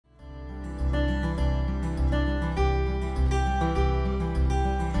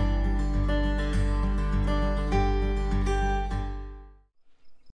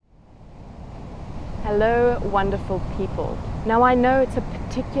Hello, wonderful people. Now I know it's a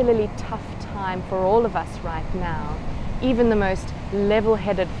particularly tough time for all of us right now. Even the most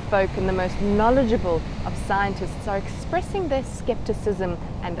level-headed folk and the most knowledgeable of scientists are expressing their skepticism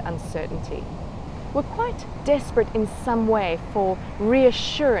and uncertainty. We're quite desperate in some way for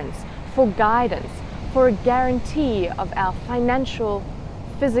reassurance, for guidance, for a guarantee of our financial,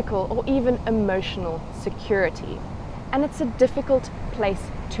 physical, or even emotional security. And it's a difficult place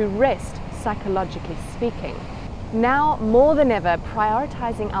to rest, psychologically speaking. Now more than ever,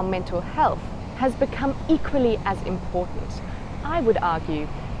 prioritizing our mental health has become equally as important, I would argue,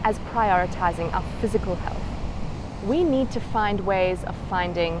 as prioritizing our physical health. We need to find ways of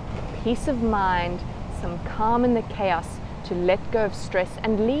finding peace of mind, some calm in the chaos, to let go of stress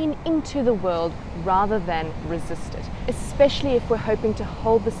and lean into the world rather than resist it, especially if we're hoping to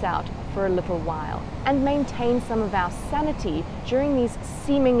hold this out for a little while and maintain some of our sanity during these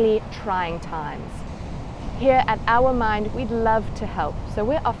seemingly trying times. Here at Our Mind, we'd love to help, so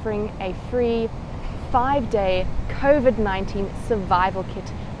we're offering a free 5-day Covid-19 Survival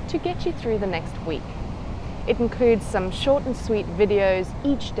Kit to get you through the next week. It includes some short and sweet videos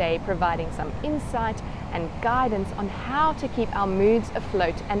each day providing some insight and guidance on how to keep our moods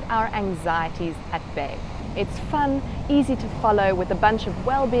afloat and our anxieties at bay. It's fun, easy to follow with a bunch of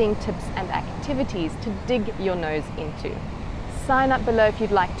well-being tips and activities to dig your nose into. Sign up below if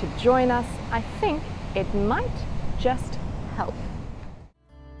you'd like to join us. I think it might just help.